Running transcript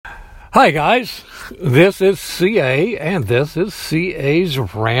Hi guys, this is CA and this is CA's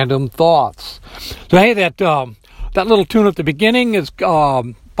Random Thoughts. So hey, that little tune at the beginning is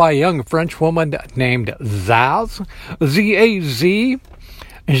by a young French woman named Zaz, Z-A-Z,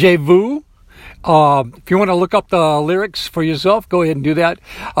 Je vous. If you want to look up the lyrics for yourself, go ahead and do that.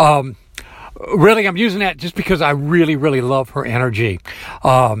 Really, I'm using that just because I really, really love her energy.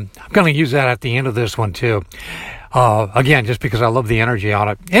 I'm going to use that at the end of this one too. Again, just because I love the energy on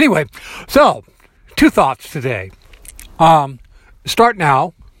it. Anyway, so, two thoughts today. Start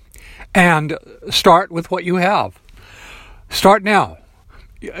now, and start with what you have. Start now.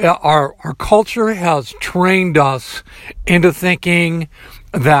 Our culture has trained us into thinking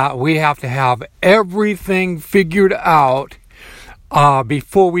that we have to have everything figured out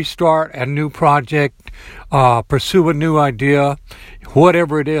before we start a new project, pursue a new idea,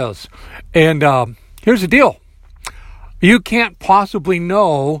 whatever it is. And here's the deal. You can't possibly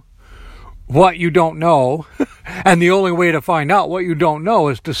know what you don't know, and the only way to find out what you don't know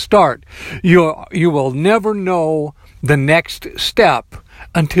is to start. You will never know the next step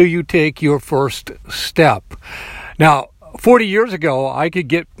until you take your first step. Now, 40 years ago, I could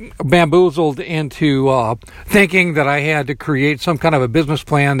get bamboozled into thinking that I had to create some kind of a business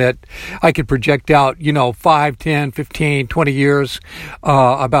plan that I could project out, 5, 10, 15, 20 years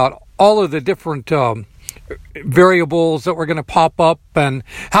about all of the different variables that were going to pop up and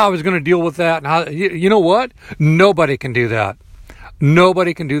how I was going to deal with that. And how, you know what? Nobody can do that.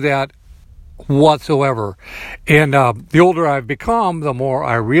 Nobody can do that whatsoever. And the older I've become, the more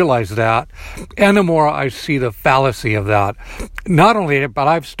I realize that, and the more I see the fallacy of that. Not only that, but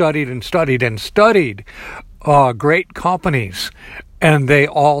I've studied and studied and studied great companies, and they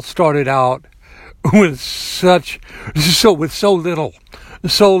all started out with so little.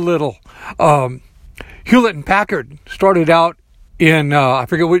 Hewlett and Packard started out in, I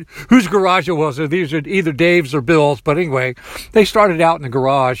forget whose garage it was. These are either Dave's or Bill's, but anyway, they started out in the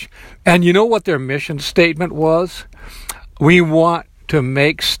garage. And you know what their mission statement was? We want to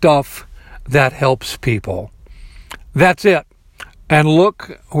make stuff that helps people. That's it. And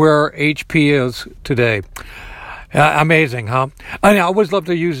look where HP is today. Amazing, huh? I always love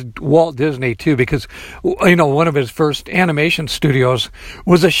to use Walt Disney, too, because, one of his first animation studios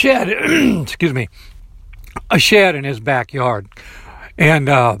was a shed, excuse me, a shed in his backyard. And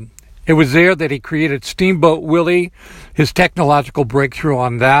it was there that he created Steamboat Willie. His technological breakthrough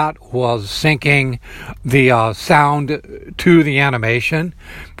on that was syncing the sound to the animation.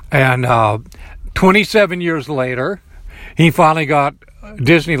 And 27 years later, he finally got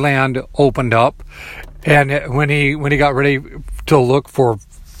Disneyland opened up. And when he got ready to look for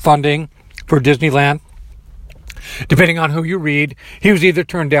funding for Disneyland, depending on who you read, he was either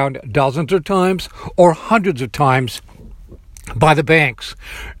turned down dozens of times or hundreds of times by the banks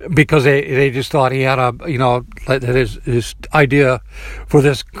because they just thought he had that his idea for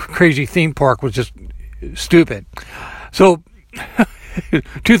this crazy theme park was just stupid. So,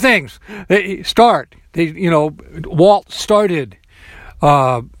 two things. Walt started,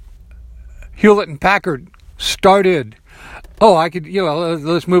 Hewlett and Packard started. Oh, I could,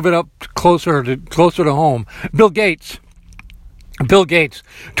 let's move it up closer to home. Bill Gates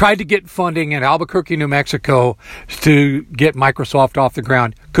tried to get funding in Albuquerque, New Mexico to get Microsoft off the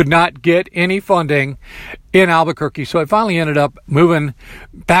ground. Could not get any funding in Albuquerque, so I finally ended up moving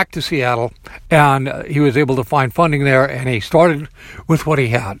back to Seattle, and he was able to find funding there, and he started with what he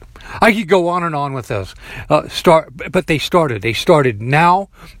had. I could go on and on with this. But they started. They started now.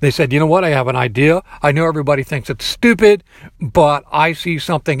 They said, you know what? I have an idea. I know everybody thinks it's stupid, but I see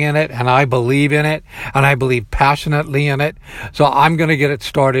something in it, and I believe in it, and I believe passionately in it. So I'm going to get it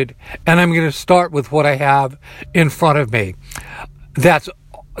started, and I'm going to start with what I have in front of me. That's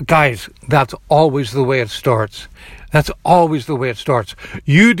always the way it starts. That's always the way it starts.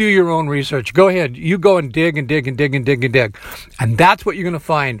 You do your own research. Go ahead. You go and dig and dig and dig and dig and dig. And that's what you're going to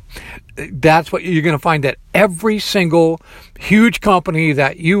find. That's what you're going to find, that every single huge company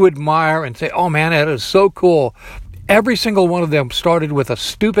that you admire and say, oh man, that is so cool. Every single one of them started with a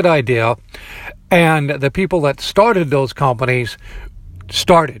stupid idea. And the people that started those companies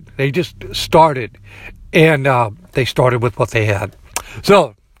they just started. And they started with what they had.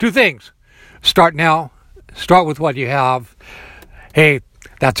 So, two things. Start now. Start with what you have. Hey,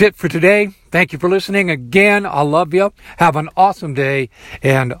 that's it for today. Thank you for listening. Again, I love you. Have an awesome day,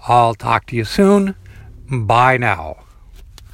 and I'll talk to you soon. Bye now.